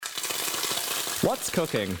What's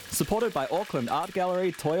Cooking? Supported by Auckland Art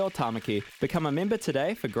Gallery Toyo Tamaki. Become a member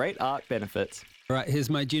today for great art benefits. All right, here's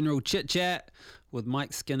my general chit-chat with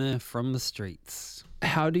Mike Skinner from the streets.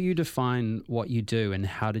 How do you define what you do and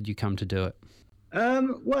how did you come to do it?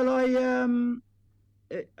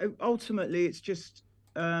 Ultimately, it's just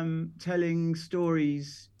telling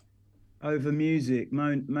stories over music,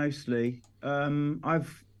 mostly.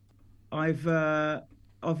 I've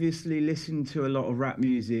obviously listened to a lot of rap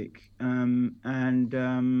music, and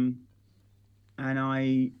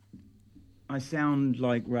I sound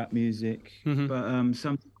like rap music, but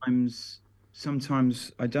sometimes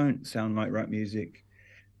I don't sound like rap music.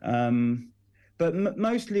 But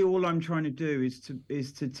mostly, all I'm trying to do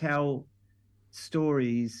is to tell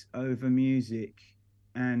stories over music,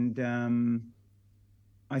 and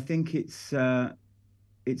I think it's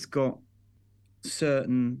got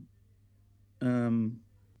certain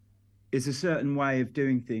it's a certain way of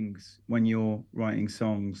doing things when you're writing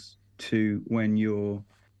songs to when you're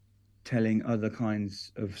telling other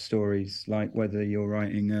kinds of stories, like whether you're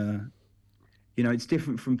writing it's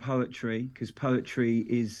different from poetry, because poetry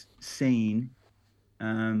is seen,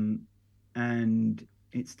 and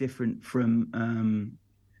it's different from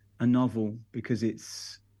a novel because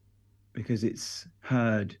it's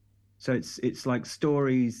heard. So it's like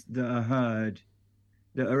stories that are heard,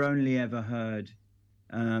 that are only ever heard,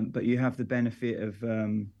 but you have the benefit of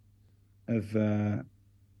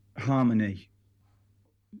harmony.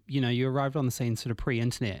 You know, you arrived on the scene sort of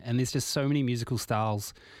pre-internet, and there's just so many musical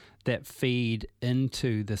styles that feed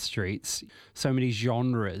into the streets, so many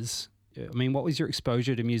genres. I mean, what was your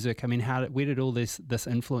exposure to music? I mean, where did all this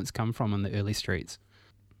influence come from in the early streets?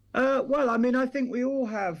 Well, I mean, I think we all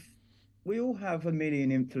have a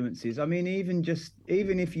million influences. I mean, even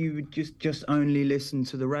if you just only listen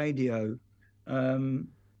to the radio,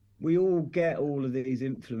 we all get all of these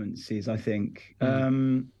influences, I think.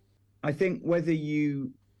 I think whether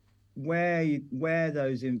you wear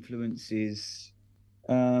those influences,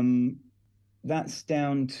 that's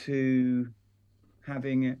down to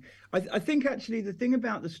having I think actually the thing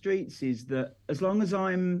about the streets is that as long as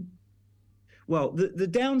the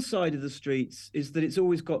downside of the streets is that it's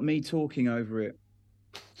always got me talking over it.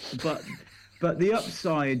 But the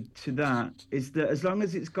upside to that is that as long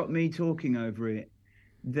as it's got me talking over it,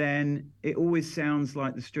 then it always sounds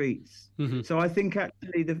like the streets. So I think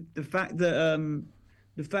actually the fact that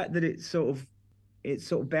it sort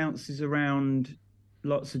of bounces around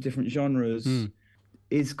lots of different genres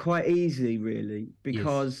is quite easy, really,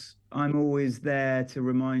 because I'm always there to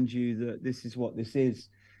remind you that this is what this is.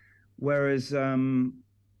 Whereas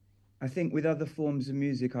I think with other forms of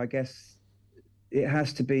music, I guess it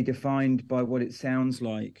has to be defined by what it sounds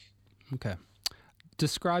like. Okay.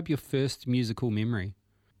 Describe your first musical memory.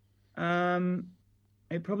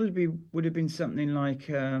 It probably would have been something like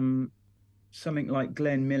Glenn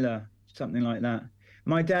Miller, something like that.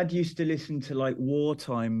 My dad used to listen to like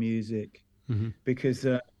wartime music because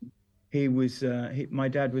my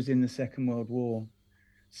dad was in the Second World War.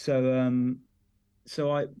 So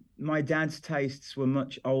my dad's tastes were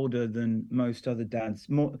much older than most other dads.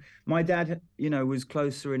 My dad, was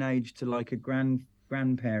closer in age to like a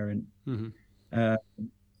grandparent.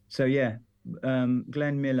 So yeah,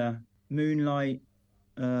 Glenn Miller, Moonlight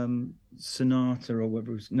Sonata, or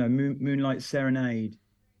whatever it was. No, Moonlight Serenade.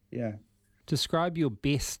 Yeah. Describe your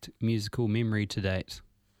best musical memory to date.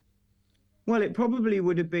 Well, it probably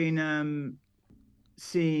would have been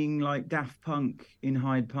seeing like Daft Punk in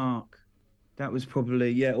Hyde Park. That was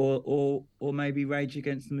probably, or maybe Rage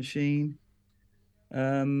Against the Machine.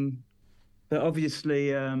 But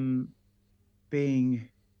obviously, being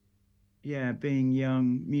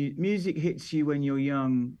young, music hits you when you're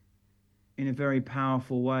young in a very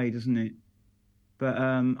powerful way, doesn't it? But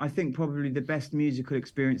I think probably the best musical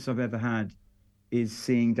experience I've ever had is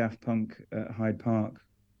seeing Daft Punk at Hyde Park.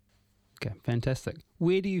 Okay, fantastic.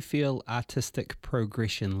 Where do you feel artistic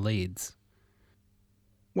progression leads?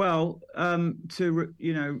 Well, to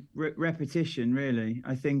repetition, really.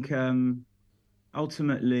 I think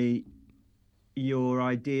ultimately your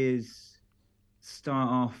ideas start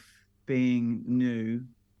off being new,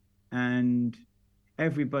 and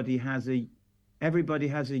everybody has a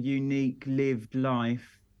unique lived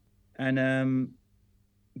life, and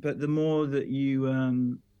but the more that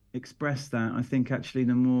you express that, I think actually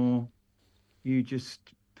the more you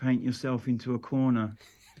just paint yourself into a corner,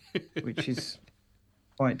 which is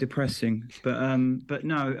quite depressing. But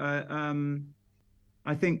no,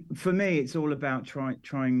 I think for me it's all about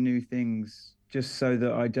trying new things, just so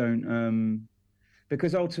that I don't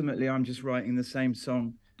because ultimately I'm just writing the same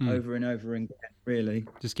song over and over again, really.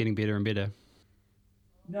 Just getting better and better.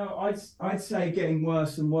 No, I'd say getting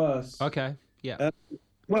worse and worse. Okay. Yeah.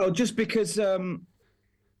 Well, because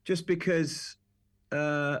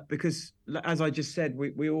as I just said,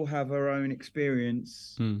 we all have our own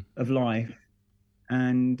experience of life,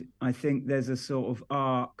 and I think there's a sort of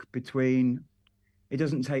arc between. It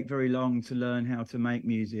doesn't take very long to learn how to make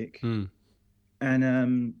music,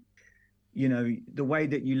 and you know, the way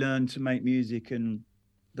that you learn to make music and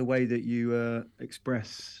the way that you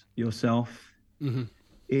express yourself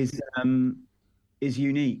is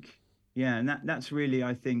unique. Yeah, and that's really,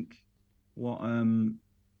 I think,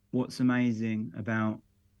 what's amazing about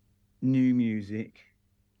new music.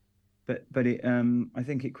 But it I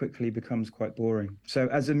think it quickly becomes quite boring. So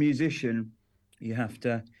as a musician, you have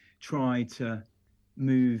to try to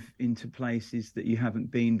move into places that you haven't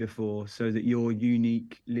been before, so that your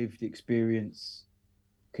unique lived experience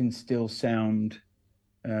can still sound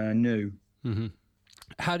new.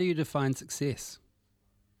 How do you define success?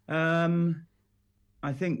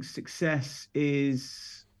 I think success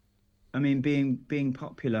is, I mean, being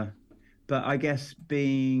popular, but I guess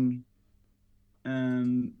being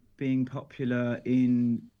popular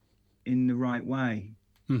in the right way.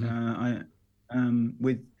 I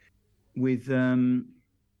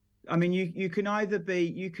mean, you can either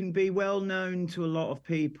be well known to a lot of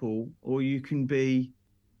people, or you can be,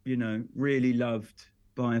 you know, really loved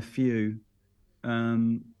by a few.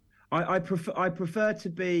 I prefer to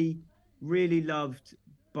be really loved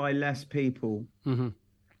by less people,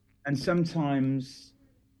 and sometimes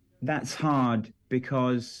that's hard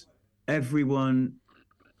because everyone.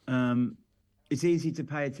 It's easy to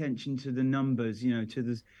pay attention to the numbers, you know, to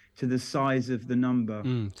the size of the number,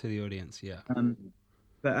 to the audience, yeah.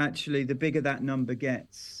 But actually, the bigger that number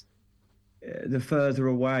gets, the further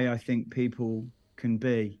away I think people can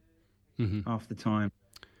be half the time.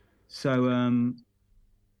 So,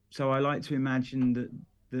 I like to imagine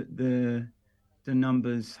that the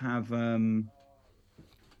numbers have,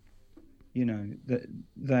 you know, that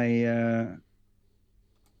they.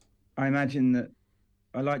 I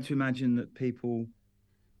like to imagine that people.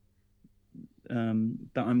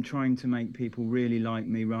 That I'm trying to make people really like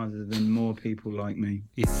me rather than more people like me.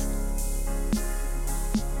 Yes.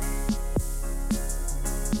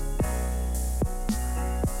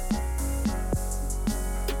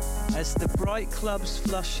 As the bright clubs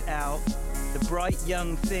flush out the bright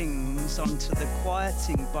young things onto the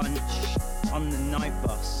quieting bunch on the night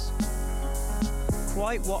bus.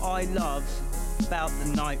 Quite what I love about the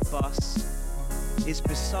night bus is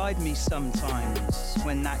beside me sometimes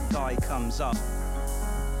when that guy comes up.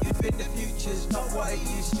 You think the future's not what it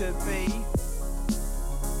used to be?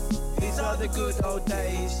 These are the good old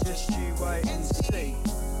days, just you wait and see.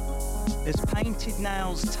 There's painted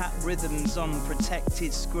nails tap rhythms on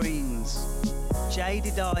protected screens,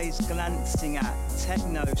 jaded eyes glancing at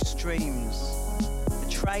techno streams, the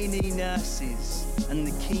trainee nurses and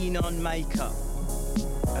the keen on makeup.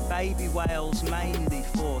 A baby wails mainly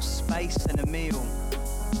for space and a meal.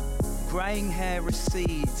 Greying hair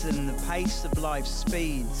recedes and the pace of life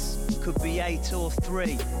speeds. Could be 8 or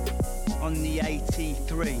 3 on the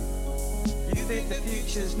 83. You think the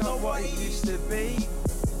future's not what it used to be?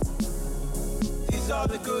 These are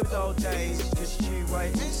the good old days, just you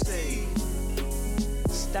wait and see.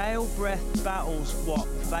 Stale breath battles what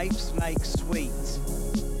vapes make sweet.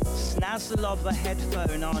 Snazzle of a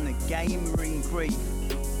headphone on a gamer in grief.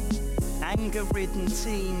 Anger-ridden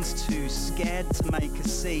teens too scared to make a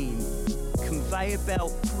scene. Conveyor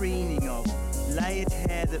belt preening of layered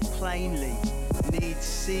hair that plainly needs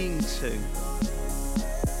seeing to.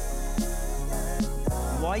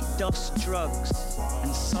 White dust drugs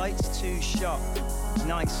and sights to shop.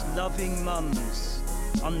 Nice loving mums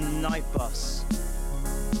on the night bus.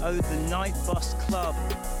 Oh, the night bus club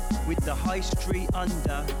with the high street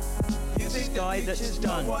under. The sky that's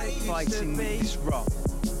done fighting with this rock.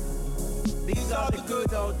 These are the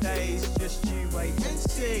good old days, just you wait and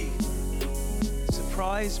see.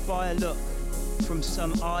 Surprised by a look from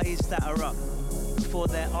some eyes that are up before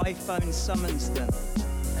their iPhone summons them,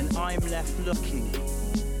 and I'm left looking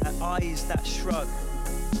at eyes that shrug,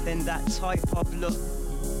 then that type of look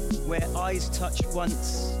where eyes touch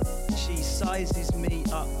once, she sizes me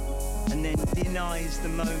up and then denies the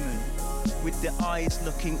moment with the eyes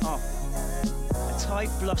looking up. A tight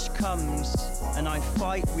blush comes and I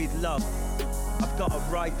fight with love. I've got a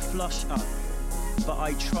right flush up, but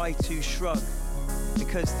I try to shrug,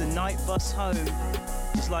 because the night bus home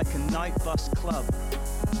is like a night bus club.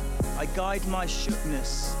 I guide my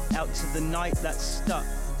shookness out to the night that's stuck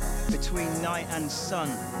between night and sun.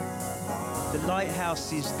 The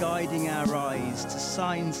lighthouse is guiding our eyes to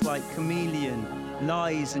signs like chameleon,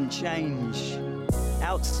 lies and change.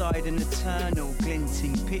 Outside an eternal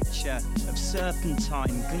glinting picture of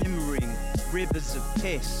serpentine glimmering rivers of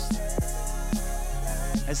piss.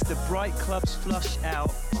 As the bright clubs flush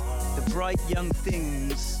out the bright young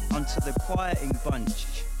things onto the quieting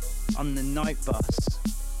bunch on the night bus.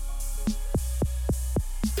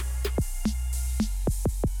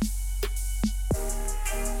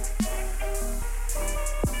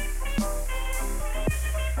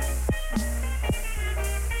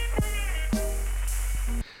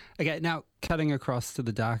 Okay, now cutting across to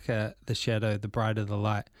the darker the shadow, the brighter the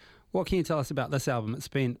light. What can you tell us about this album? It's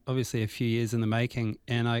been obviously a few years in the making,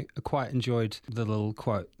 and I quite enjoyed the little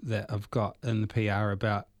quote that I've got in the PR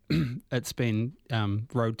about it's been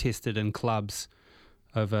road tested in clubs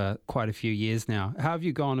over quite a few years now. How have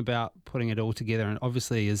you gone about putting it all together? And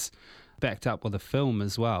obviously is backed up with a film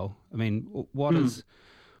as well. I mean, was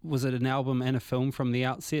it an album and a film from the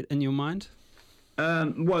outset in your mind?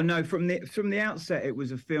 Well, no, from the outset, it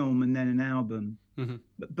was a film and then an album,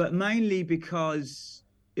 but mainly because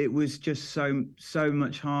it was just so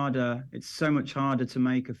much harder. It's so much harder to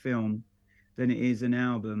make a film than it is an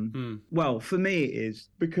album. Well, for me, it is,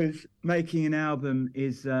 because making an album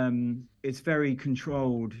is it's very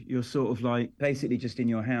controlled. You're sort of like basically just in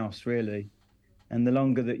your house, really. And the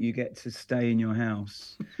longer that you get to stay in your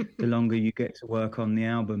house, the longer you get to work on the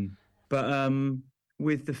album. But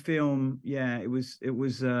with the film, yeah, it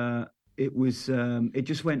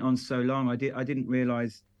just went on so long. I didn't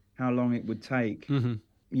realize how long it would take.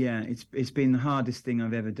 Yeah, it's been the hardest thing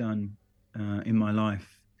I've ever done in my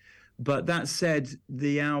life. But that said,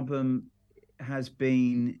 the album has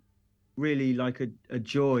been really like a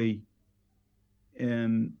joy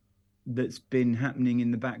that's been happening in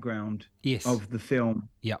the background of the film.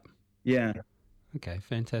 Yep. Yeah. Okay,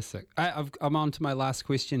 fantastic. I'm on to my last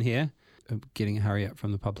question here. I'm getting a hurry up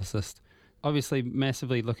from the publicist. Obviously,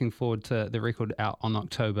 massively looking forward to the record out on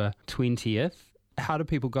October 20th. How do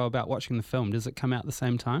people go about watching the film? Does it come out at the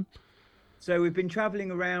same time? So we've been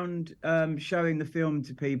traveling around showing the film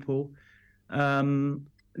to people.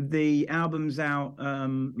 The album's out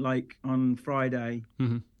like on Friday.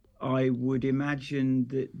 I would imagine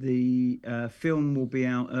that the film will be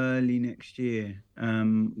out early next year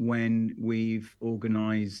when we've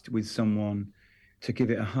organised with someone to give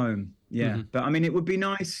it a home. Yeah, but I mean, it would be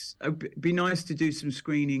nice. It'd be nice to do some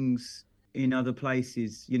screenings in other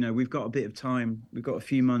places. You know, we've got a bit of time. We've got a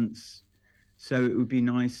few months, so it would be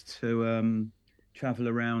nice to travel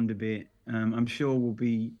around a bit. I'm sure we'll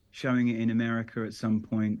be showing it in America at some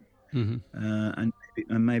point, and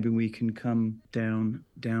maybe we can come down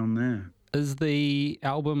there. Is the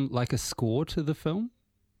album like a score to the film?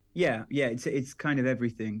 Yeah, it's kind of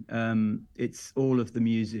everything. It's all of the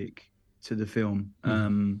music to the film.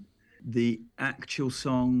 The actual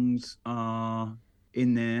songs are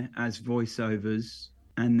in there as voiceovers,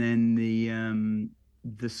 and then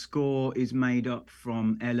the score is made up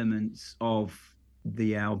from elements of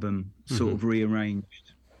the album, sort of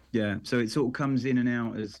rearranged. Yeah, so it sort of comes in and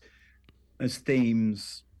out as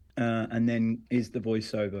themes, and then is the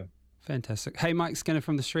voiceover. Fantastic. Hey, Mike Skinner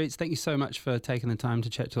from The Streets, thank you so much for taking the time to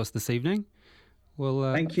chat to us this evening.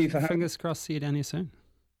 Well, thank you for fingers crossed, see you down here soon.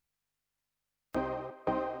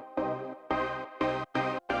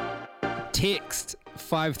 Text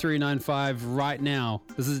 5395 right now.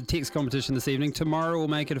 This is a text competition this evening. Tomorrow we'll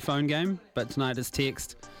make it a phone game, but tonight it's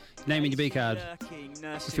text. Name in your B card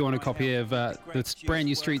if you want a copy of the brand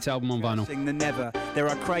new Streets album on vinyl. Than never. There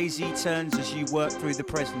are crazy turns as you work through the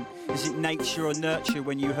present. Is it nature or nurture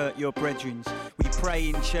when you hurt your brethren? We pray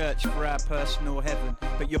in church for our personal heaven,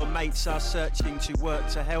 but your mates are searching to work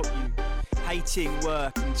to help you. Hating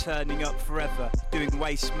work and turning up forever. Doing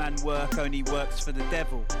waste man work only works for the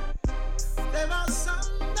devil. There are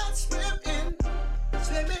some that swim in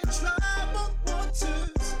troubled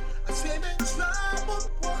waters. I swim in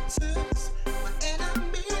troubled waters. My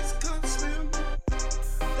enemies can't swim.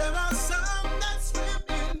 There are some that swim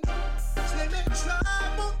in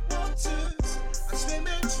troubled waters. I swim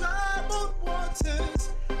in troubled waters.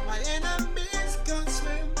 My enemies can't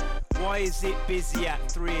swim. Why is it busy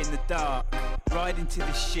at 3 in the dark? Riding to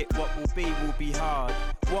the shit, what will be hard.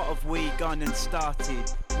 What have we gone and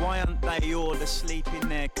started? Why aren't they all asleep in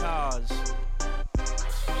their cars?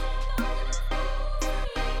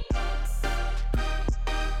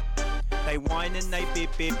 They whine and they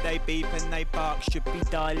bib, they beep and they bark. Should be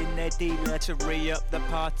dialing their dealer to re-up the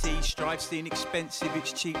party. Strife's inexpensive,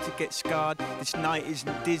 it's cheap to get scarred. This night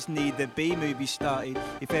isn't Disney, the B-movie started.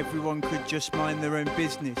 If everyone could just mind their own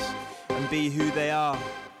business and be who they are.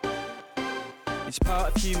 It's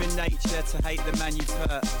part of human nature to hate the man you've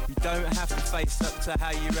hurt. You don't have to face up to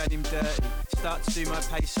how you ran him dirty. Start to do my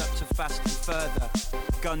pace up to fast and further.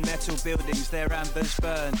 Gunmetal buildings, their ambers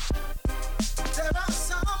burn. There are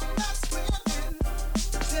some that swim in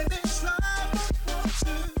swimming troubled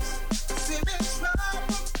waters, swimming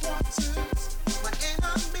troubled waters. My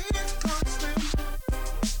enemies can't swim.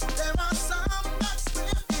 There are some that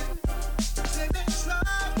swim in swimming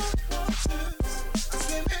troubled waters,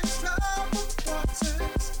 swimming troubled waters.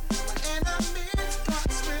 My enemies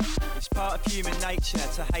can't swim. It's part of human nature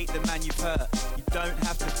to hate the man you've hurt. You don't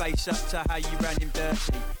have to face up to how you ran him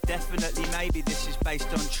dirty. Definitely, maybe this is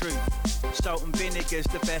based on truth. Salt and vinegar's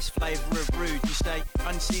the best flavour of rude. You say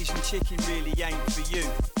unseasoned chicken really ain't for you.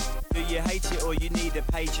 Do you hate it or you need a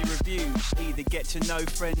page of reviews? Either get to know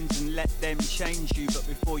friends and let them change you, but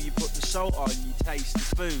before you put the salt on, you taste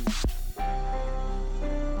the food.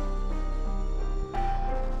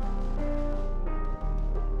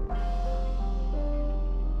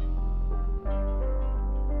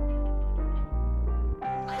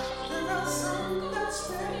 There are some that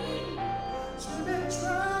swim in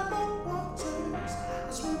troubled waters,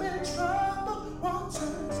 swimming troubled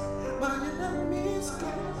waters. My enemies come.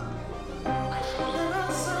 There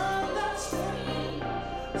are some that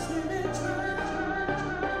swim in troubled.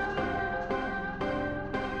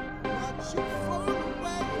 Watch you fall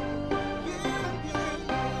away, yeah, yeah.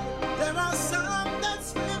 There are some that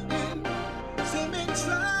swim in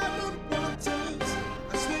troubled waters,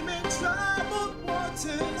 swim in troubled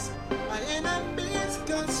waters. My enemies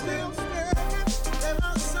can still stand. There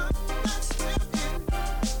are some that swim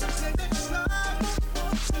in troubled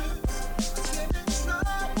waters, swim in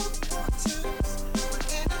troubled waters. My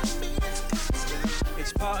enemies can stand.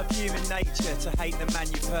 It's part of human nature to hate the man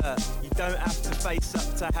you've hurt. You don't have to face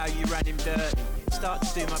up to how you ran him dirty. Start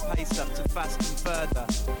to do my pace up to fast and further.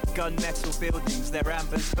 Gunmetal buildings, their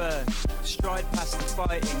ambers burn. Stride past the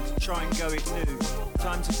fighting to try and go it new.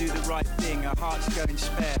 Time to do the right thing, our hearts going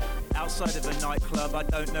spare. Outside of a nightclub, I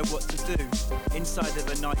don't know what to do. Inside of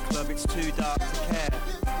a nightclub, it's too dark to care.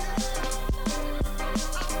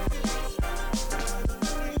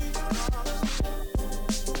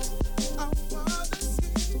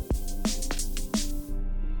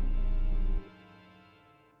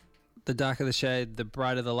 The darker the shade, the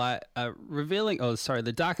brighter the light.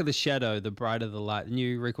 The darker the shadow, the brighter the light. The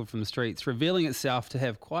new record from the Streets, revealing itself to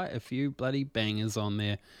have quite a few bloody bangers on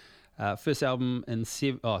there. First album in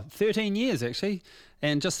 13 years, actually.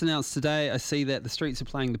 And just announced today, I see that the Streets are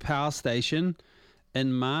playing the Power Station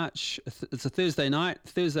in March. It's a Thursday night,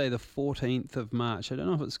 Thursday the 14th of March. I don't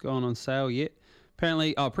know if it's gone on sale yet.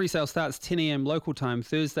 Apparently, pre-sale starts 10 a.m. local time,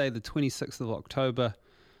 Thursday the 26th of October.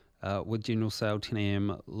 With general sale 10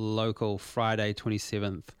 a.m. local, Friday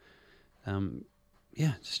 27th.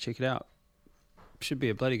 Just check it out. Should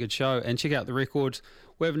be a bloody good show. And check out the record.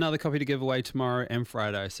 We have another copy to give away tomorrow and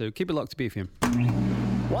Friday, so keep it locked to BFM.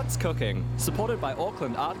 What's Cooking? Supported by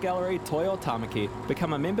Auckland Art Gallery Toi o Tamaki.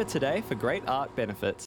 Become a member today for great art benefits.